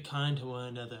be kind to one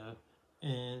another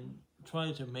and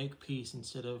try to make peace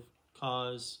instead of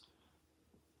cause,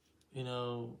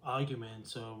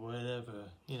 arguments or whatever.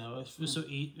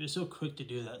 We're so quick to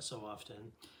do that so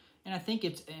often. And I think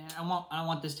I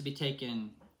want this to be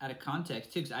taken out of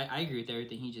context too, because I agree with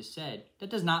everything he just said.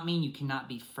 That does not mean you cannot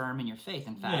be firm in your faith.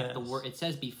 In fact, the word, it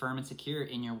says be firm and secure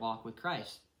in your walk with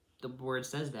Christ. The word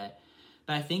says that.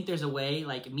 But I think there's a way,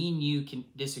 like, me and you can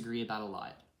disagree about a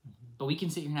lot. But we can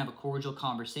sit here and have a cordial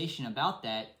conversation about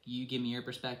that. You give me your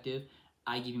perspective,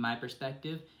 I give you my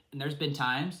perspective. And there's been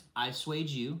times I've swayed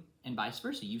you, and vice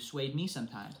versa. You've swayed me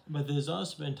sometimes. But there's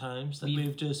also been times that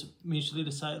we've just mutually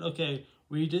decided, okay,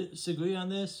 we disagree on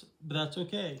this, but that's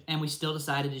okay. And we still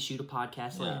decided to shoot a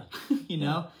podcast later,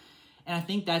 know? And I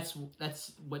think that's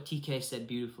what TK said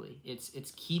beautifully.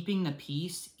 It's keeping the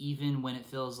peace even when it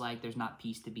feels like there's not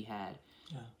peace to be had.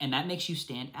 Yeah. And that makes you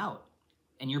stand out.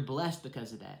 And you're blessed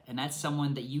because of that. And that's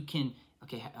someone that you can,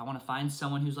 okay, I want to find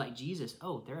someone who's like Jesus.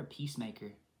 Oh, they're a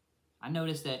peacemaker. I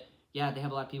noticed that, they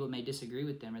have a lot of people that may disagree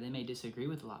with them, or they may disagree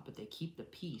with a lot, but they keep the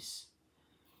peace.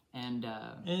 And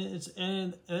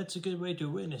that's a good way to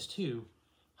witness too.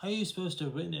 How are you supposed to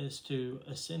witness to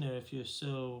a sinner if you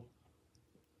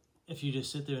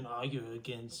just sit there and argue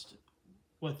against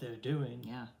what they're doing?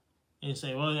 Yeah. And you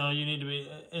say, well, you need to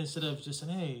be, instead of just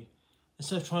saying, hey,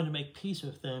 instead of trying to make peace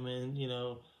with them and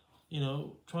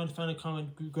trying to find a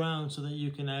common ground so that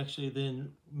you can actually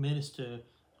then minister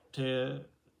to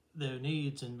their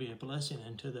needs and be a blessing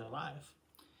into their life.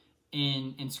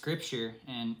 In Scripture,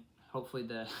 and hopefully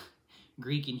the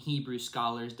Greek and Hebrew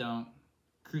scholars don't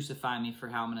crucify me for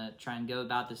how I'm going to try and go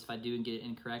about this if I do and get it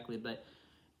incorrectly, but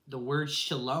the word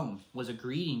shalom was a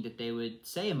greeting that they would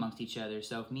say amongst each other.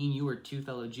 So if me and you were two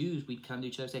fellow Jews, we'd come to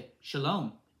each other and say,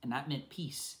 shalom, and that meant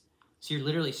peace. So you're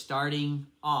literally starting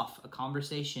off a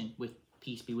conversation with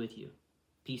peace be with you,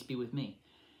 peace be with me.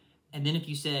 And then if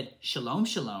you said shalom,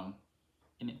 shalom,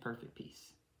 it meant perfect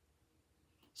peace.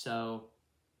 So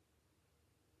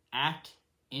act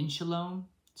in shalom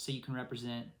so you can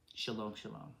represent shalom,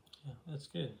 shalom. Yeah, that's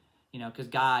good. You know, because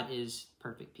God is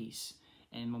perfect peace.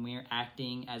 And when we are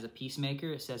acting as a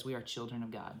peacemaker, it says we are children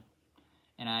of God.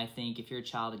 And I think if you're a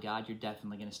child of God, you're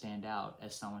definitely going to stand out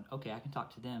as someone, okay, I can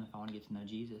talk to them if I want to get to know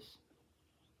Jesus.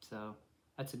 So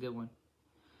that's a good one.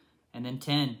 And then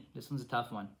 10, this one's a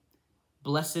tough one.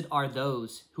 Blessed are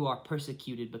those who are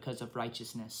persecuted because of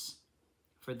righteousness,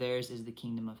 for theirs is the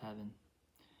kingdom of heaven.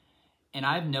 And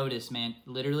I've noticed, man,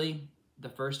 literally the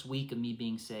first week of me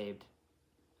being saved,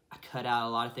 I cut out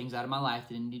a lot of things out of my life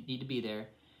that didn't need to be there.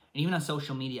 And even on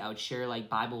social media, I would share like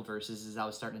Bible verses as I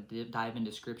was starting to dive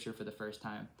into scripture for the first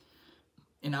time.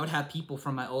 And I would have people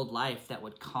from my old life that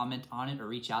would comment on it or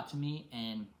reach out to me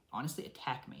and honestly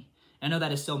attack me. And I know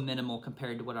that is so minimal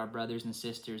compared to what our brothers and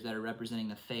sisters that are representing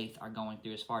the faith are going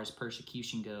through as far as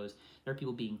persecution goes. There are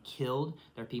people being killed.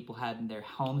 There are people having their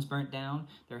homes burnt down.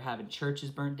 They're having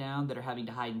churches burnt down that are having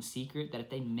to hide in secret, that if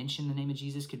they mention the name of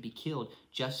Jesus could be killed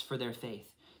just for their faith.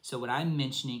 So what I'm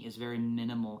mentioning is very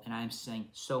minimal, and I'm saying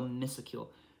so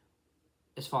minuscule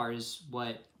as far as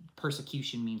what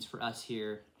persecution means for us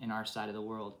here in our side of the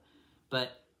world.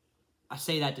 But I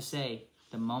say that to say,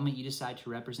 the moment you decide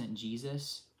to represent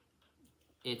Jesus,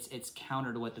 it's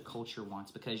counter to what the culture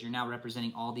wants, because you're now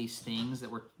representing all these things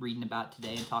that we're reading about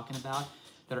today and talking about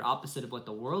that are opposite of what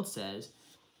the world says.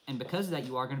 And because of that,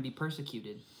 you are going to be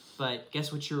persecuted. But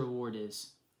guess what your reward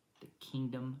is? The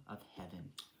kingdom of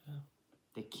heaven.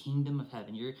 The kingdom of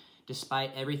heaven.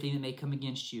 Despite everything that may come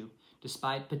against you,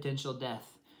 despite potential death,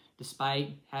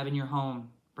 despite having your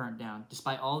home burnt down,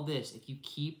 despite all this, if you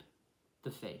keep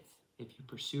the faith, if you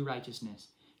pursue righteousness,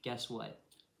 guess what?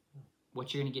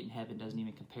 What you're going to get in heaven doesn't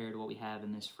even compare to what we have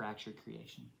in this fractured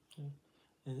creation. Yeah.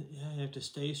 And yeah, you have to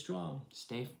stay strong.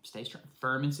 Stay strong,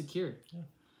 firm and secure. Yeah.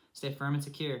 Stay firm and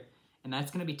secure. And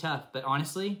that's going to be tough. But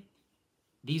honestly,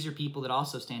 these are people that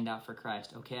also stand out for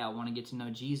Christ. Okay, I want to get to know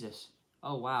Jesus.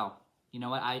 Oh, wow. You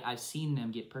know what? I've seen them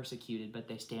get persecuted, but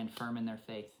they stand firm in their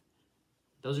faith.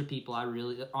 Those are people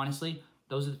honestly,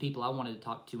 those are the people I wanted to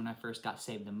talk to when I first got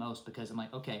saved the most, because I'm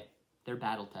like, okay, they're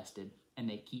battle tested and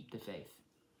they keep the faith.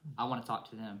 I want to talk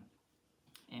to them.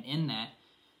 And in that,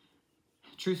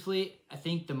 truthfully, I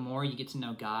think the more you get to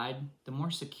know God, the more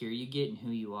secure you get in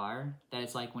who you are, that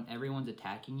it's like when everyone's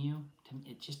attacking you,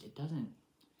 it doesn't,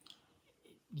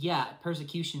 yeah,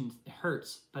 persecution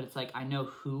hurts, but it's like I know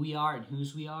who we are and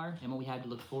whose we are and what we have to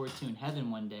look forward to in heaven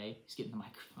one day. He's getting the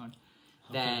microphone.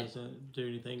 Does that do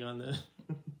anything on that?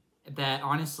 That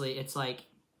honestly, it's like,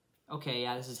 okay,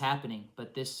 yeah, this is happening,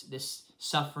 but this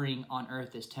suffering on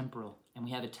earth is temporal, and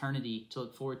we have eternity to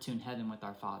look forward to in heaven with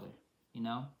our Father, you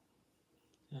know?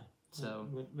 Yeah. So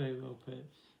very well put.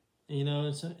 You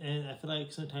know, and I feel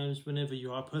like sometimes whenever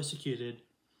you are persecuted,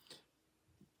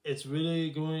 it's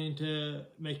really going to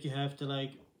make you have to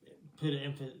like put an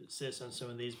emphasis on some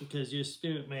of these, because your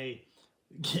spirit may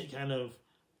get kind of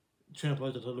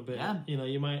trampled a little bit. Yeah. You know,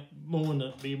 you might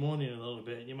be mourning a little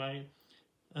bit. You might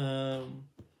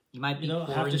be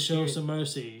have to show spirit. some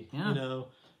mercy. Yeah. You know,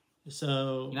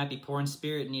 so you might be poor in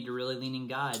spirit and need to really lean in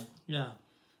God. Yeah.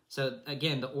 So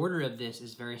again, the order of this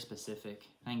is very specific.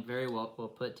 I think very well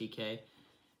put, TK.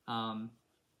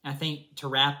 I think to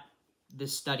wrap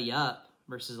this study up,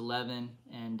 verses 11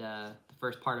 and the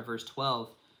first part of verse 12,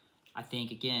 I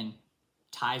think, again,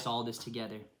 ties all this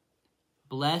together.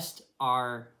 Blessed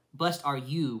are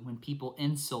you when people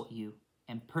insult you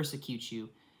and persecute you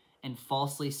and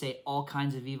falsely say all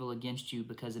kinds of evil against you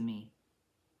because of me.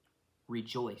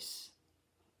 Rejoice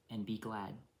and be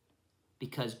glad,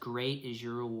 because great is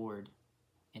your reward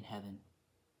in heaven.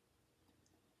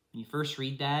 When you first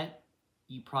read that,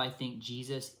 you probably think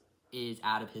Jesus is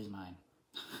out of his mind.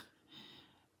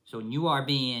 So when you are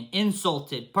being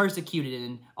insulted, persecuted,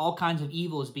 and all kinds of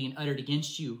evil is being uttered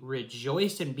against you,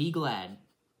 rejoice and be glad.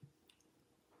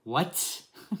 What?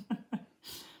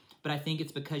 But I think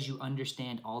it's because you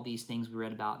understand all these things we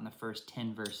read about in the first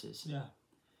 10 verses. Yeah.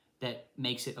 That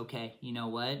makes it, okay, you know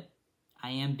what?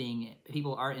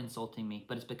 People are insulting me,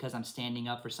 but it's because I'm standing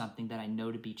up for something that I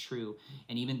know to be true.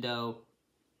 And even though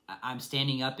I'm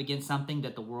standing up against something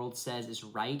that the world says is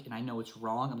right and I know it's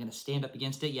wrong, I'm going to stand up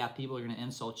against it. Yeah, people are going to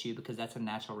insult you because that's a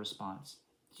natural response.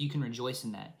 So you can rejoice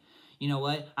in that. You know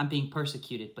what? I'm being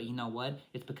persecuted, but you know what?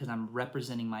 It's because I'm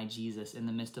representing my Jesus in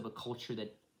the midst of a culture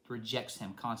that rejects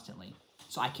him constantly.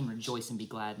 So I can rejoice and be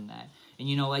glad in that. And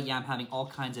you know what? Yeah, I'm having all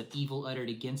kinds of evil uttered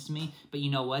against me. But you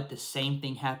know what? The same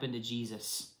thing happened to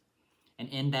Jesus. And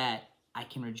in that, I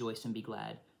can rejoice and be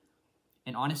glad.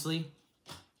 And honestly,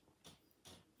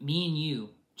 me and you,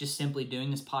 just simply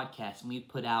doing this podcast, and we've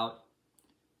put out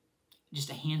just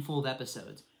a handful of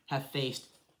episodes, have faced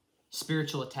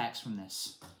spiritual attacks from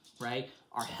this, right?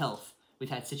 Our health. We've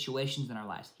had situations in our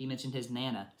lives. He mentioned his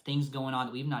Nana, things going on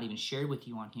that we've not even shared with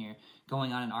you on here,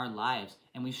 going on in our lives.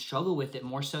 And we've struggled with it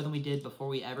more so than we did before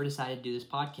we ever decided to do this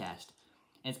podcast.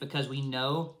 And it's because we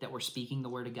know that we're speaking the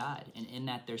word of God. And in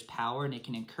that, there's power and it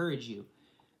can encourage you.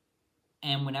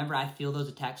 And whenever I feel those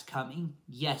attacks coming,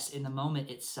 yes, in the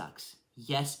moment it sucks.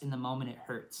 Yes, in the moment it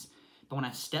hurts. But when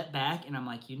I step back and I'm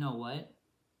like, you know what?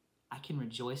 I can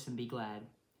rejoice and be glad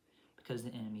because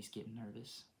the enemy's getting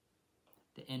nervous.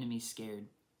 The enemy's scared.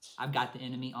 I've got the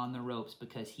enemy on the ropes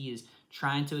because he is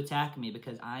trying to attack me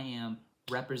because I am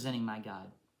representing my God.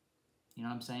 You know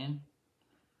what I'm saying?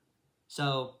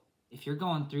 So if you're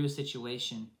going through a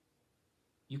situation,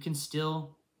 you can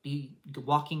still be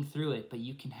walking through it, but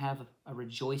you can have a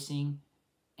rejoicing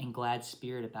and glad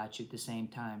spirit about you at the same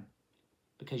time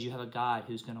because you have a God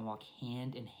who's going to walk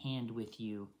hand in hand with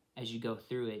you as you go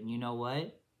through it. And you know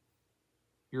what?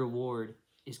 Your reward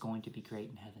is going to be great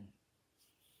in heaven.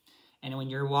 And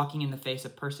when you're walking in the face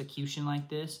of persecution like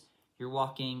this, you're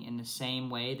walking in the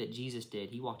same way that Jesus did.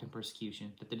 He walked in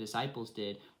persecution, that the disciples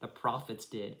did, the prophets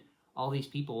did. All these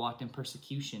people walked in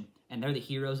persecution, and they're the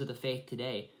heroes of the faith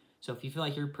today. So if you feel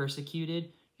like you're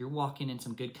persecuted, you're walking in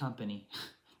some good company.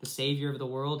 The Savior of the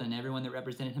world and everyone that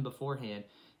represented him beforehand.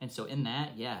 And so in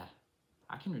that, yeah,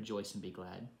 I can rejoice and be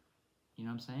glad. You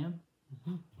know what I'm saying?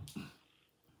 Mm-hmm.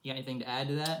 You got anything to add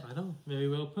to that? I don't. Very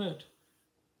well put.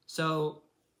 So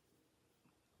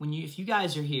if you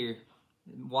guys are here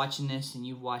watching this and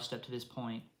you've watched up to this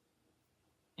point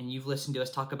and you've listened to us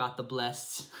talk about the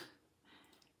blessed,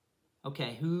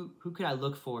 okay, who could I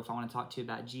look for if I want to talk to you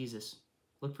about Jesus?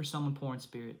 Look for someone poor in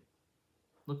spirit.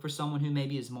 Look for someone who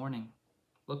maybe is mourning.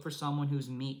 Look for someone who's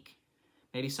meek.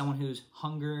 Maybe someone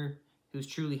who's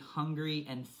truly hungry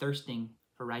and thirsting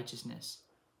for righteousness.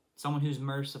 Someone who's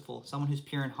merciful, someone who's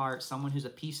pure in heart, someone who's a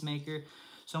peacemaker,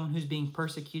 someone who's being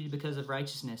persecuted because of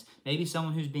righteousness. Maybe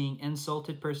someone who's being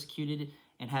insulted, persecuted,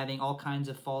 and having all kinds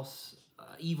of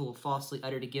evil falsely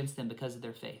uttered against them because of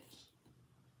their faith.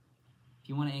 If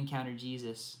you want to encounter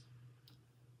Jesus,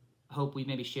 I hope we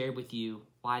maybe shared with you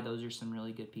why those are some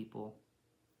really good people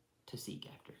to seek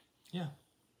after. Yeah.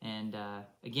 And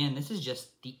again, this is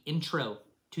just the intro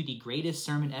to the greatest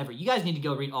sermon ever. You guys need to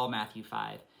go read all Matthew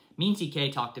 5. Me and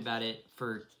TK talked about it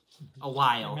for a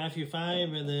while. Matthew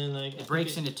 5, and then it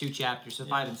breaks into 2 chapters, so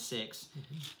 5 and 6.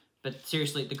 Mm-hmm. But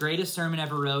seriously, the greatest sermon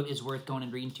ever wrote is worth going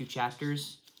and reading 2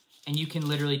 chapters. And you can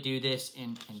literally do this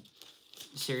and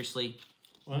seriously.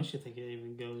 Well, I actually think it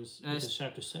even goes into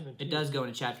chapter 7. It does go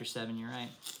into chapter 7, you're right.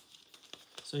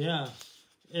 So yeah,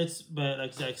 but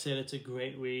like Zach said, it's a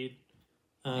great read.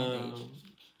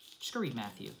 Just go read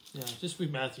Matthew. Yeah, just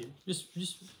read Matthew. Just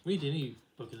read any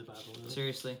book of the Bible. Really.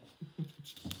 Seriously.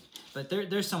 But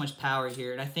there's so much power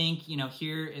here. And I think,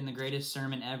 here in the greatest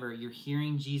sermon ever, you're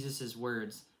hearing Jesus'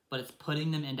 words, but it's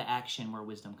putting them into action where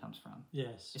wisdom comes from.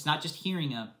 Yes. It's not just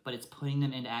hearing them, but it's putting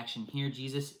them into action. Here,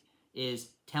 Jesus is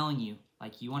telling you,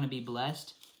 like, you want to be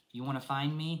blessed? You want to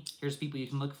find me? Here's people you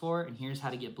can look for, and here's how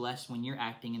to get blessed when you're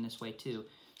acting in this way too.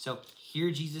 So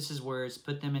hear Jesus' words,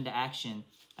 put them into action.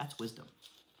 That's wisdom.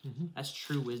 Mm-hmm. That's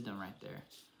true wisdom right there.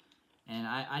 And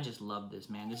I just love this,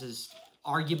 man. This is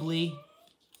arguably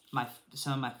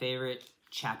some of my favorite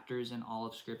chapters in all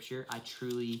of Scripture. I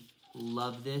truly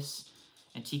love this.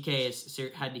 And TK has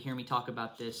had to hear me talk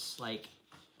about this, like,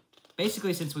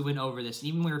 basically since we went over this. And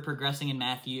even we were progressing in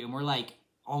Matthew, and we're, like,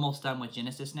 almost done with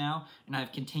Genesis now. And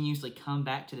I've continuously come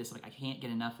back to this, like, I can't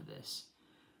get enough of this.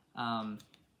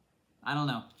 I don't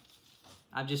know.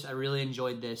 I really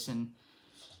enjoyed this. And,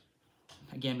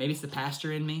 again, maybe it's the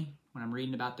pastor in me. When I'm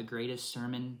reading about the greatest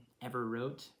sermon ever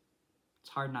wrote, it's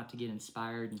hard not to get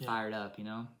inspired and fired up,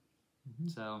 Mm-hmm.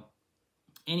 So,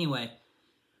 anyway,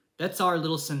 that's our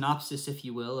little synopsis, if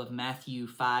you will, of Matthew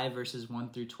 5, verses 1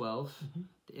 through 12. Mm-hmm.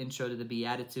 The intro to the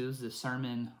Beatitudes, the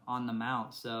Sermon on the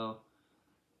Mount. So,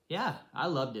 yeah, I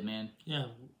loved it, man. Yeah,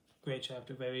 great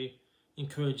chapter. Very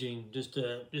encouraging just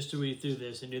to read through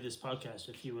this and do this podcast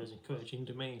with you was encouraging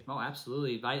to me. Oh,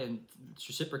 absolutely. And it's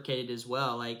reciprocated as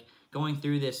well. Like, going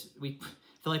through this, we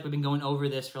feel like we've been going over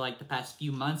this for like the past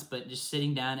few months, but just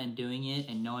sitting down and doing it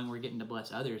and knowing we're getting to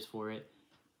bless others for it,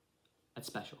 that's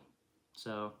special.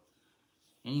 So,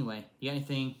 anyway, you got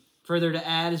anything further to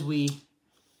add as we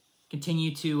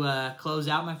continue to close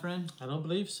out, my friend? I don't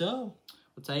believe so.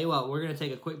 we'll tell you what, we're going to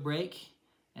take a quick break,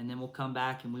 and then we'll come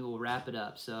back and we will wrap it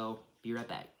up. So be right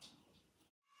back.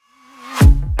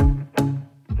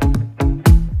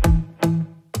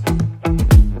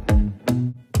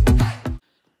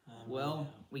 Well,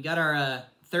 we got our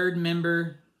third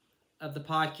member of the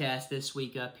podcast this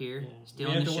week up here,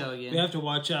 still on the show again. We have to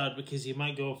watch out because he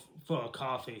might go for a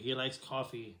coffee. He likes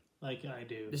coffee like I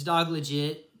do. This dog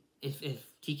legit, if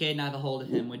TK and I have a hold of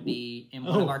him, would be in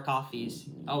one of our coffees.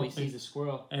 Oh, he sees a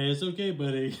squirrel. Hey, it's okay,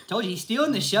 buddy. Told you, he's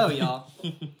stealing the show, y'all.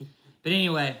 But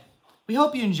anyway, we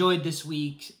hope you enjoyed this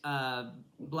week's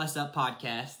Bless Up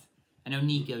podcast. I know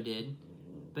Nico did.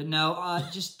 But no,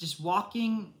 just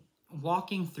walking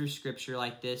through scripture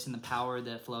like this and the power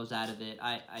that flows out of it,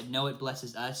 I know it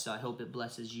blesses us, so I hope it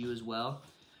blesses you as well.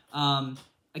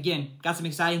 Again, got some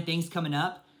exciting things coming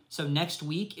up. So next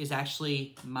week is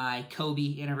actually my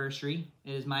Kobe anniversary.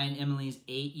 It is my and Emily's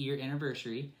 8-year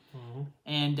anniversary. Mm-hmm.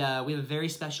 And we have a very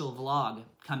special vlog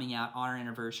coming out on our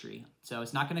anniversary. So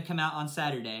it's not going to come out on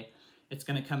Saturday. It's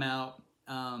going to come out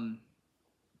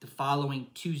the following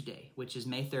Tuesday, which is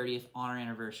May 30th on our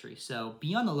anniversary. So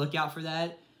be on the lookout for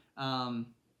that.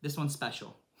 This one's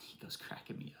special. He goes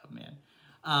cracking me up,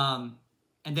 man.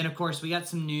 And then, of course, we got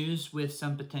some news with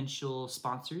some potential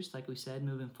sponsors, like we said,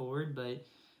 moving forward. But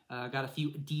got a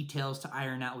few details to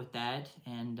iron out with that,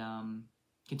 and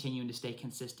continuing to stay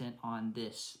consistent on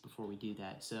this before we do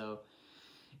that. So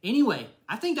anyway,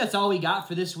 I think that's all we got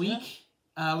for this week.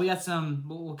 Yeah. We got some,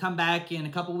 we'll come back in a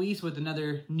couple weeks with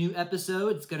another new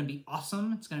episode. It's going to be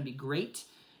awesome. It's going to be great.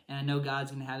 And I know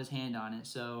God's going to have his hand on it.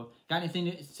 So got anything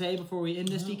to say before we end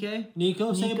this, DK?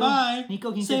 Nico, say bye.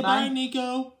 Nico, can you say bye,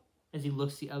 Nico? As he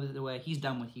looks the other way. He's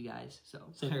done with you guys. So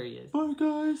there he is. Bye,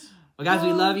 guys. Well, guys,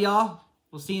 we love y'all.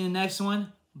 We'll see you in the next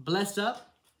one. Bless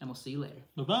up, and we'll see you later.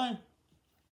 Bye-bye.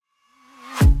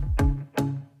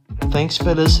 Thanks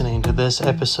for listening to this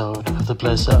episode of the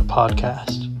Bless Up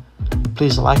podcast.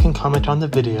 Please like and comment on the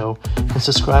video and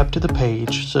subscribe to the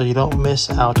page so you don't miss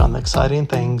out on the exciting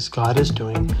things God is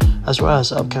doing as well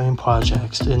as upcoming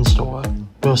projects in store.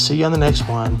 We'll see you on the next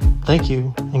one. Thank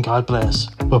you and God bless.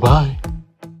 Bye-bye.